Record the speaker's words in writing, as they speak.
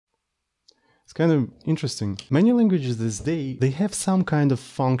It's kind of interesting. Many languages these days, they have some kind of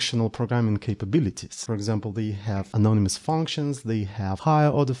functional programming capabilities. For example, they have anonymous functions, they have higher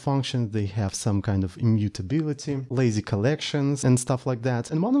order functions, they have some kind of immutability, lazy collections, and stuff like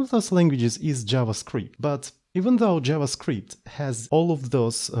that. And one of those languages is JavaScript. But even though JavaScript has all of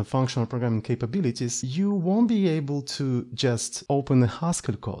those functional programming capabilities, you won't be able to just open a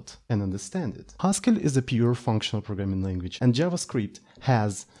Haskell code and understand it. Haskell is a pure functional programming language, and JavaScript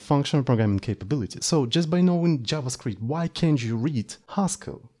has functional programming capabilities. So just by knowing JavaScript, why can't you read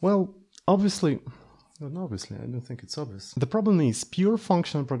Haskell? Well, obviously, I don't think it's obvious. The problem is pure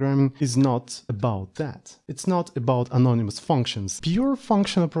functional programming is not about that. It's not about anonymous functions. Pure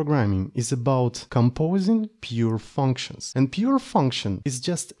functional programming is about composing pure functions. And pure function is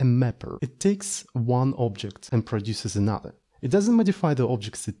just a mapper. It takes one object and produces another. It doesn't modify the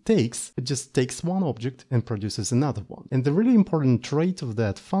objects it just takes one object and produces another one. And the really important trait of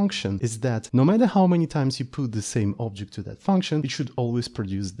that function is that no matter how many times you put the same object to that function, it should always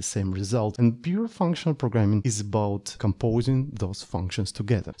produce the same result. And pure functional programming is about composing those functions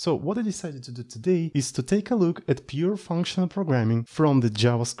together. So what I decided to do today is to take a look at pure functional programming from the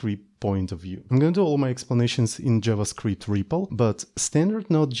JavaScript point of view. I'm going to do all my explanations in JavaScript REPL, but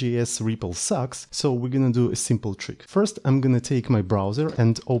standard Node.js REPL sucks, so we're going to do a simple trick. First, I'm going to take my browser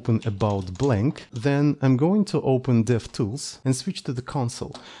and open about blank. Then I'm going to open DevTools and switch to the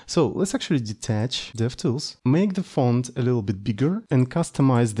console. So let's actually detach DevTools, make the font a little bit bigger, and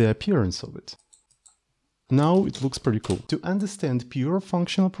customize the appearance of it. Now it looks pretty cool. To understand pure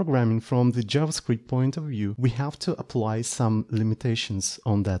functional programming from the JavaScript point of view, we have to apply some limitations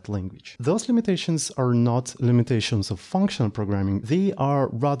on that language. Those limitations are not limitations of functional programming, they are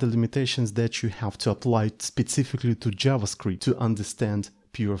rather limitations that you have to apply specifically to JavaScript to understand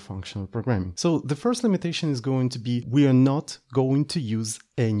pure functional programming. So the first limitation is going to be we are not going to use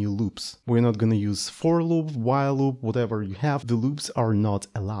any loops. We're not going to use for loop, while loop, whatever you have. The loops are not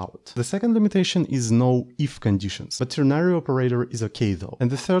allowed. The second limitation is no if conditions, but ternary operator is okay though.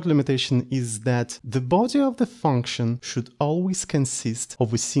 And the third limitation is that the body of the function should always consist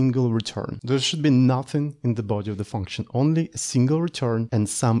of a single return. There should be nothing in the body of the function, only a single return and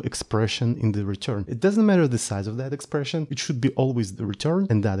some expression in the return. It doesn't matter the size of that expression, it should be always the return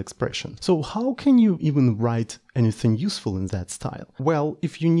and that expression. So how can you even write anything useful in that style? Well,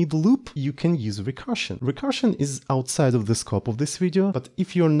 if you need loop, you can use recursion. Recursion is outside of the scope of this video, but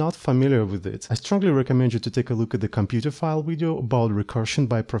if you're not familiar with it, I strongly recommend you to take a look at the computer file video about recursion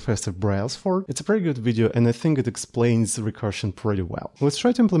by Professor Brailsford. It's a pretty good video and I think it explains recursion pretty well. Let's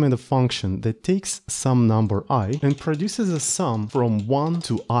try to implement a function that takes some number I and produces a sum from 1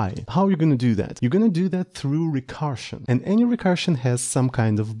 to I. How are you going to do that? You're going to do that through recursion, and any recursion has some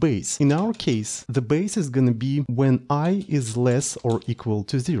kind of base. In our case, the base is going to be when I is less or equal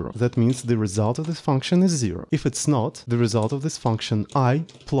to 0. That means the result of this function is 0. If it's not, the result of this function I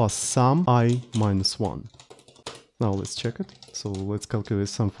plus sum I minus 1. Now let's check it. So let's calculate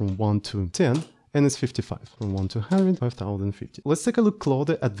sum from 1 to 10. And it's 55. From 1 to 100, 5050. Let's take a look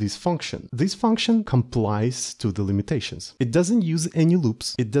closer at this function. This function complies to the limitations. It doesn't use any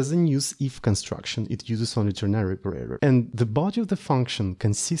loops. It doesn't use if construction. It uses only ternary operator. And the body of the function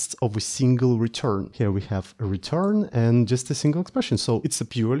consists of a single return. Here we have a return and just a single expression. So it's a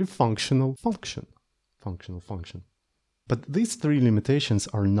purely functional function. Functional function. But these three limitations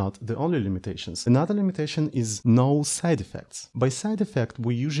are not the only limitations. Another limitation is no side effects. By side effect,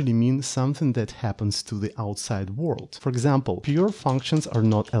 we usually mean something that happens to the outside world. For example, pure functions are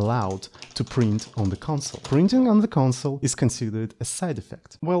not allowed to print on the console. Printing on the console is considered a side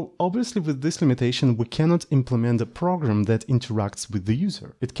effect. Well, obviously with this limitation, we cannot implement a program that interacts with the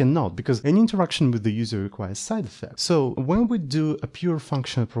user. It cannot, because any interaction with the user requires side effects. So when we do a pure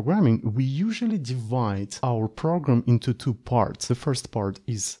functional programming, we usually divide our program into two parts. The first part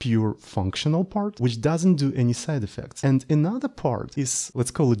is pure functional part, which doesn't do any side effects. And another part is, let's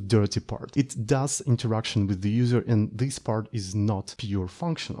call it dirty part. It does interaction with the user, and this part is not pure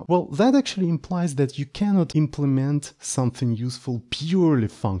functional. Well, that actually implies that you cannot implement something useful purely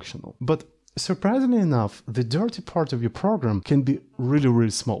functional. But surprisingly enough, the dirty part of your program can be really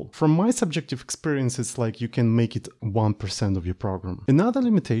small. From my subjective experience, it's like you can make it 1% of your program. Another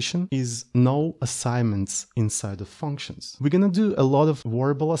limitation is no assignments inside of functions. We're gonna do a lot of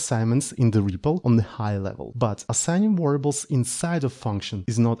variable assignments in the REPL on the high level, but assigning variables inside of function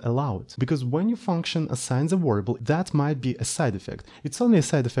is not allowed, because when your function assigns a variable, that might be a side effect. It's only a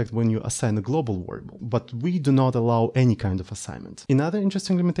side effect when you assign a global variable, but we do not allow any kind of assignment. Another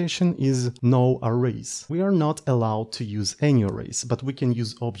interesting limitation is no arrays. We are not allowed to use any arrays, but we can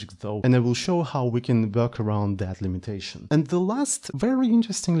use objects though, and I will show how we can work around that limitation. And the last very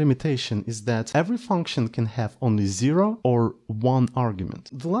interesting limitation is that every function can have only 0 or 1 argument.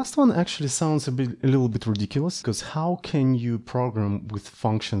 The last one actually sounds a little bit ridiculous, because how can you program with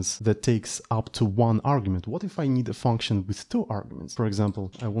functions that takes up to 1 argument? What if I need a function with 2 arguments? For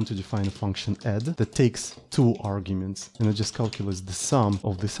example, I want to define a function add that takes 2 arguments, and it just calculates the sum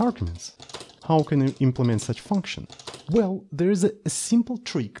of these arguments. How can you implement such function? Well, there is a simple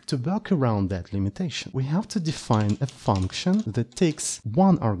trick to work around that limitation. We have to define a function that takes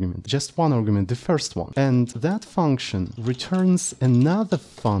 1 argument, just 1 argument, the first one. And that function returns another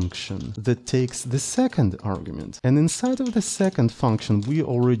function that takes the second argument. And inside of the second function, we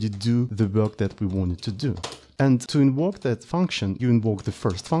already do the work that we wanted to do. And to invoke that function, you invoke the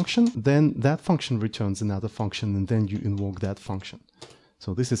first function, then that function returns another function, and then you invoke that function.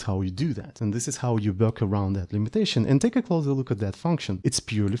 So this is how you do that, and this is how you work around that limitation. And take a closer look at that function. It's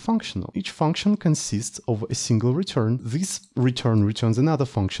purely functional. Each function consists of a single return. This return returns another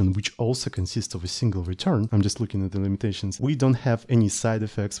function, which also consists of a single return. I'm just looking at the limitations. We don't have any side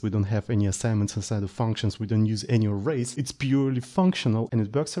effects. We don't have any assignments inside of functions. We don't use any arrays. It's purely functional, and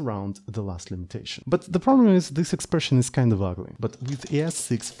it works around the last limitation. But the problem is this expression is kind of ugly. But with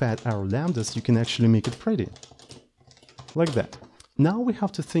ES6 fat arrow lambdas, you can actually make it pretty. Like that. Now we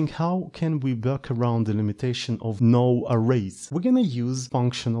have to think, how can we work around the limitation of no arrays? We're gonna use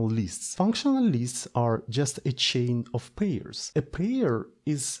functional lists. Functional lists are just a chain of pairs. A pair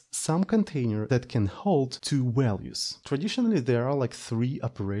is some container that can hold 2 values. Traditionally, there are like 3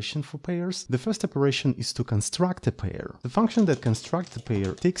 operations for pairs. The first operation is to construct a pair. The function that constructs the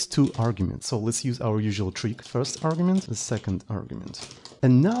pair takes 2 arguments. So let's use our usual trick. First argument, the second argument.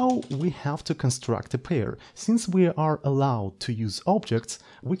 And now we have to construct a pair. Since we are allowed to use objects,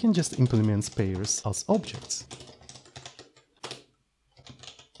 we can just implement pairs as objects.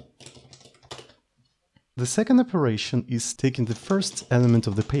 The second operation is taking the first element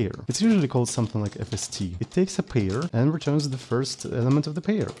of the pair. It's usually called something like FST. It takes a pair and returns the first element of the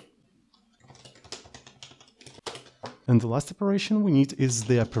pair. And the last operation we need is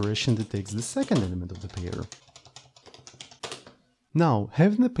the operation that takes the second element of the pair. Now,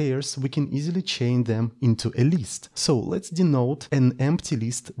 having the pairs, we can easily chain them into a list. So let's denote an empty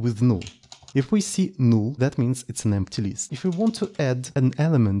list with null. If we see null, that means it's an empty list. If we want to add an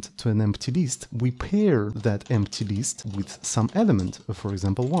element to an empty list, we pair that empty list with some element, for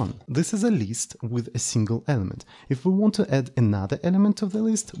example 1. This is a list with a single element. If we want to add another element to the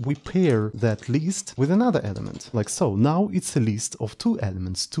list, we pair that list with another element, like so. Now it's a list of 2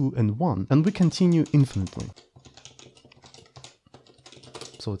 elements, 2 and 1, and we continue infinitely.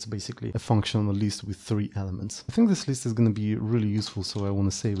 So it's basically a functional list with 3 elements. I think this list is going to be really useful, so I want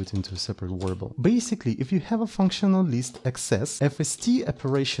to save it into a separate variable. Basically, if you have a functional list access, FST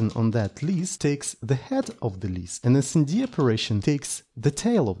operation on that list takes the head of the list, and SND operation takes the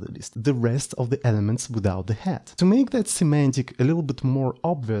tail of the list, the rest of the elements without the head. To make that semantic a little bit more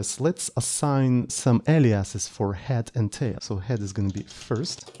obvious, let's assign some aliases for head and tail. So head is going to be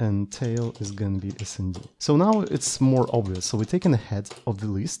first, and tail is going to be SND. So now it's more obvious. So we're taking the head of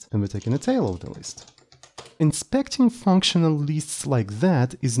the list and we're taking the tail of the list. Inspecting functional lists like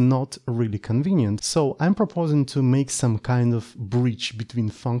that is not really convenient, so I'm proposing to make some kind of bridge between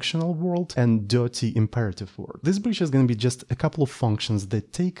functional world and dirty imperative world. This bridge is going to be just a couple of functions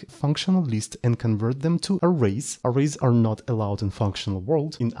that take functional list and convert them to arrays. Arrays are not allowed in functional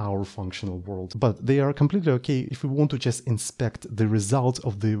world, in our functional world, but they are completely okay if we want to just inspect the result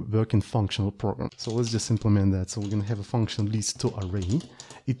of the working functional program. So let's just implement that. So we're going to have a function list to array.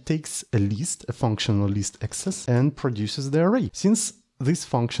 It takes a list, a functional list access, and produces the array. Since this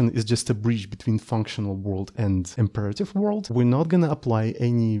function is just a bridge between functional world and imperative world, we're not going to apply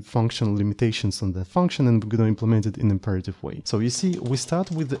any functional limitations on that function, and we're going to implement it in an imperative way. So you see, we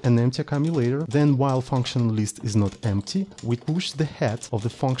start with an empty accumulator, then while functional list is not empty, we push the head of the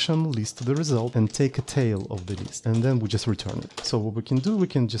functional list to the result and take a tail of the list, and then we just return it. So what we can do, we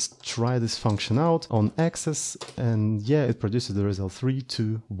can just try this function out on access, and yeah, it produces the result 3,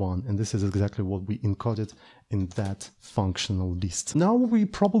 2, 1, and this is exactly what we encoded in that functional list. Now we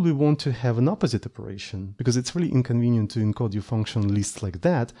probably want to have an opposite operation, because it's really inconvenient to encode your functional list like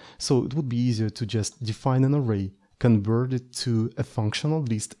that, so it would be easier to just define an array, convert it to a functional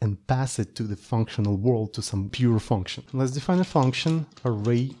list and pass it to the functional world to some pure function. Let's define a function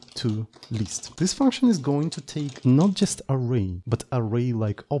array_to_list. This function is going to take not just array, but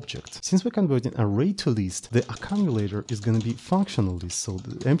array-like object. Since we're converting array to list, the accumulator is going to be functional list, so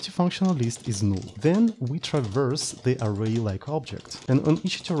the empty functional list is null. Then we traverse the array-like object, and on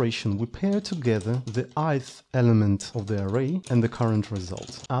each iteration we pair together the ith element of the array and the current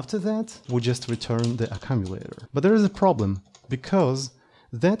result. After that, we just return the accumulator. But there is a problem, because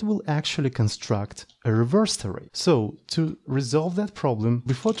that will actually construct a reversed array. So to resolve that problem,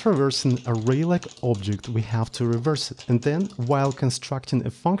 before traversing array-like object, we have to reverse it. And then while constructing a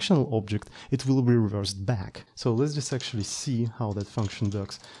functional object, it will be reversed back. So let's just actually see how that function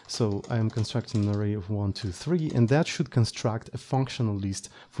works. So I am constructing an array of 1, 2, 3, and that should construct a functional list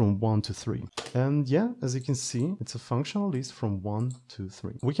from 1 to 3. And yeah, as you can see, it's a functional list from 1 to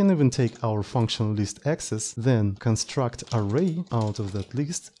 3. We can even take our functional list access, then construct array out of that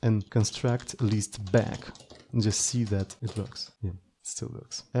list and construct list back, and just see that it works. Yeah, it still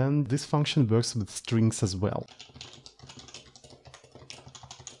works. And this function works with strings as well.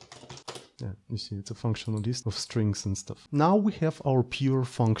 Yeah, you see, it's a functional list of strings and stuff. Now we have our pure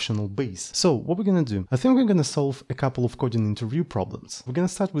functional base. So what we're gonna do? I think we're gonna solve a couple of coding interview problems. We're gonna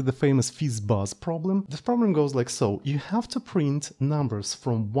start with the famous fizz-buzz problem. This problem goes like so. You have to print numbers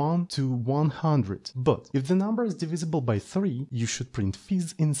from 1 to 100. But if the number is divisible by 3, you should print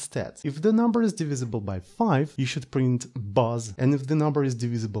fizz instead. If the number is divisible by 5, you should print buzz. And if the number is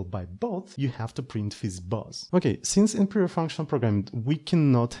divisible by both, you have to print fizz-buzz. Okay, since in pure functional programming we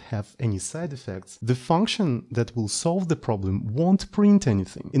cannot have any side effects, the function that will solve the problem won't print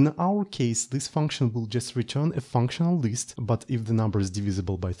anything. In our case, this function will just return a functional list, but if the number is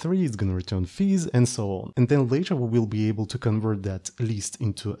divisible by 3, it's gonna return fizz, and so on. And then later we will be able to convert that list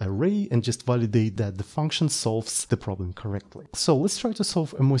into an array and just validate that the function solves the problem correctly. So let's try to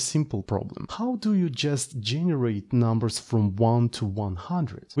solve a more simple problem. How do you just generate numbers from 1 to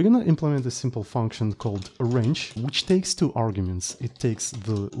 100? We're gonna implement a simple function called range, which takes two arguments. It takes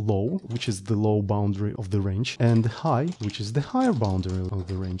the low, which is the low boundary of the range, and high, which is the higher boundary of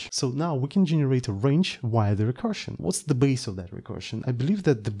the range. So now we can generate a range via the recursion. What's the base of that recursion? I believe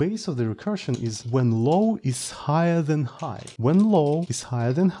that the base of the recursion is when low is higher than high. When low is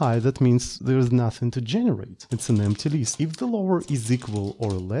higher than high, that means there's nothing to generate. It's an empty list. If the lower is equal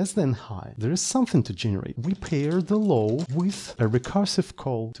or less than high, there is something to generate. We pair the low with a recursive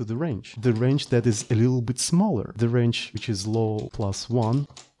call to the range that is a little bit smaller, the range which is low plus 1,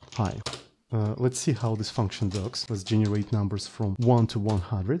 high. Let's see how this function works. Let's generate numbers from 1 to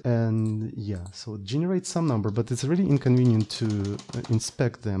 100. And yeah, so it generates some number, but it's really inconvenient to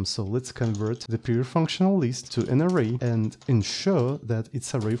inspect them. So let's convert the pure functional list to an array and ensure that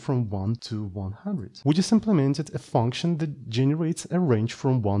it's array from 1 to 100. We just implemented a function that generates a range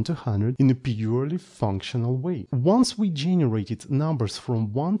from 1 to 100 in a purely functional way. Once we generated numbers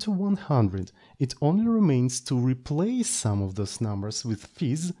from 1 to 100, it only remains to replace some of those numbers with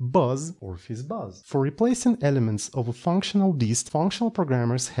fizz, buzz, or fizz-buzz. For replacing elements of a functional list, functional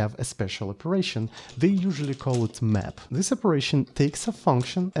programmers have a special operation. They usually call it map. This operation takes a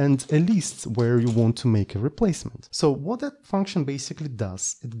function and a list where you want to make a replacement. So what that function basically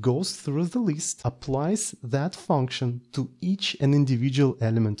does, it goes through the list, applies that function to each and individual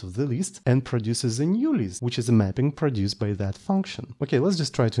element of the list, and produces a new list, which is a mapping produced by that function. Okay, let's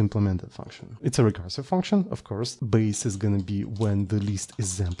just try to implement that function. It's a recursive function, of course. Base is gonna be when the list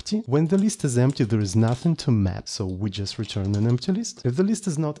is empty. When the list is empty, there is nothing to map, so we just return an empty list. If the list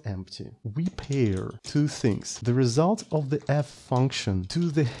is not empty, we pair two things: the result of the f function to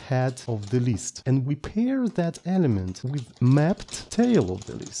the head of the list, and we pair that element with mapped tail of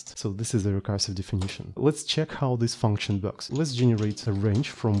the list. So this is a recursive definition. Let's check how this function works. Let's generate a range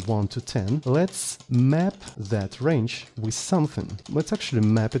from 1 to 10. Let's map that range with something. Let's actually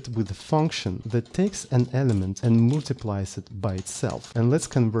map it with a function that takes an element and multiplies it by itself. And let's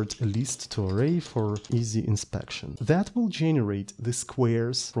convert a list to array for easy inspection. That will generate the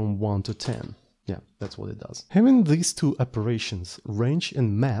squares from 1 to 10. Yeah, that's what it does. Having these two operations, range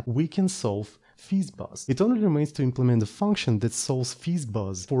and map, we can solve fizz-buzz. It only remains to implement a function that solves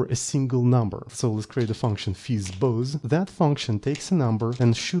fizz-buzz for a single number. So let's create a function fizz-buzz. That function takes a number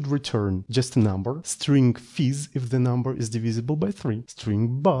and should return just a number, string fizz if the number is divisible by 3,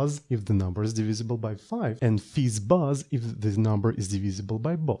 string buzz if the number is divisible by 5, and fizz-buzz if the number is divisible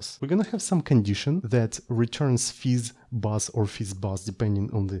by both. We're gonna have some condition that returns fizz-buzz or fizz-buzz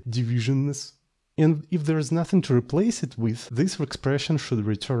depending on the divisionness And if there is nothing to replace it with, this expression should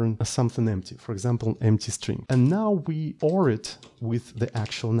return something empty, for example, empty string. And now we OR it with the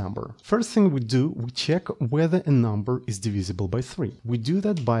actual number. First thing we do, we check whether a number is divisible by 3. We do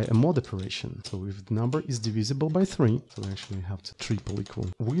that by a mod operation. So if the number is divisible by 3, so we actually have to triple equal,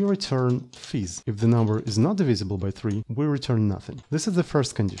 we return fizz. If the number is not divisible by 3, we return nothing. This is the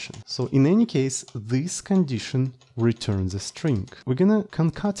first condition. So in any case, this condition returns a string. We're gonna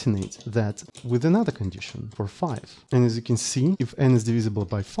concatenate that with another condition for 5. And as you can see, if n is divisible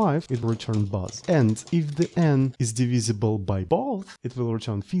by 5, it will return buzz. And if the n is divisible by both, it will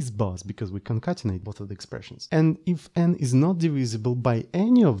return fizz buzz because we concatenate both of the expressions. And if n is not divisible by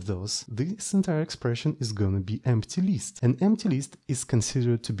any of those, this entire expression is gonna be empty list. An empty list is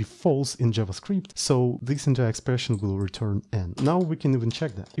considered to be false in JavaScript, so this entire expression will return n. Now we can even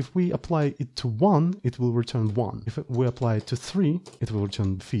check that. If we apply it to 1, it will return 1. If we apply it to 3, it will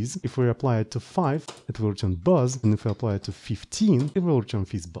return fizz. If we apply it to 5, it will return buzz. And if we apply it to 15, it will return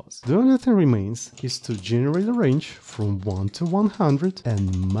fizz buzz. The only thing remains is to generate a range from 1 to 100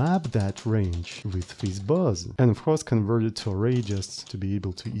 and map that range with fizz buzz. And of course convert it to array just to be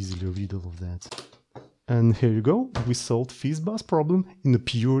able to easily read all of that. And here you go, we solved FizzBuzz problem in a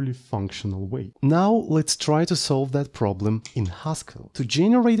purely functional way. Now let's try to solve that problem in Haskell. To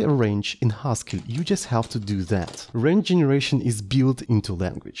generate a range in Haskell, you just have to do that. Range generation is built into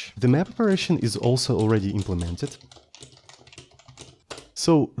language. The map operation is also already implemented.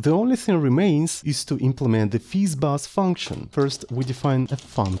 So the only thing remains is to implement the FizzBuzz function. First, we define a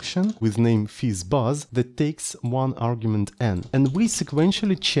function with name FizzBuzz that takes one argument n, and we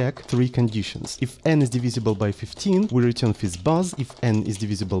sequentially check 3 conditions. If n is divisible by 15, we return FizzBuzz. If n is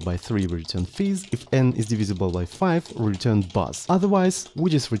divisible by 3, we return fizz. If n is divisible by 5, we return buzz. Otherwise, we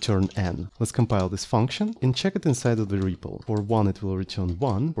just return n. Let's compile this function and check it inside of the REPL. For 1, it will return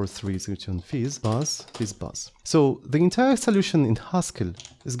 1. For 3, it will return fizz, buzz, fizz, buzz. So the entire solution in Haskell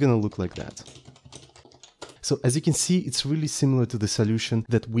is gonna look like that. So as you can see, it's really similar to the solution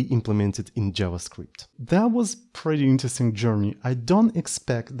that we implemented in JavaScript. That was pretty interesting journey. I don't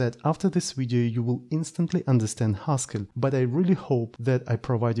expect that after this video you will instantly understand Haskell, but I really hope that I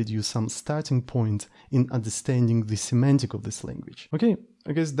provided you some starting point in understanding the semantic of this language. Okay,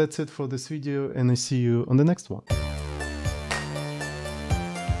 I guess that's it for this video, and I see you on the next one.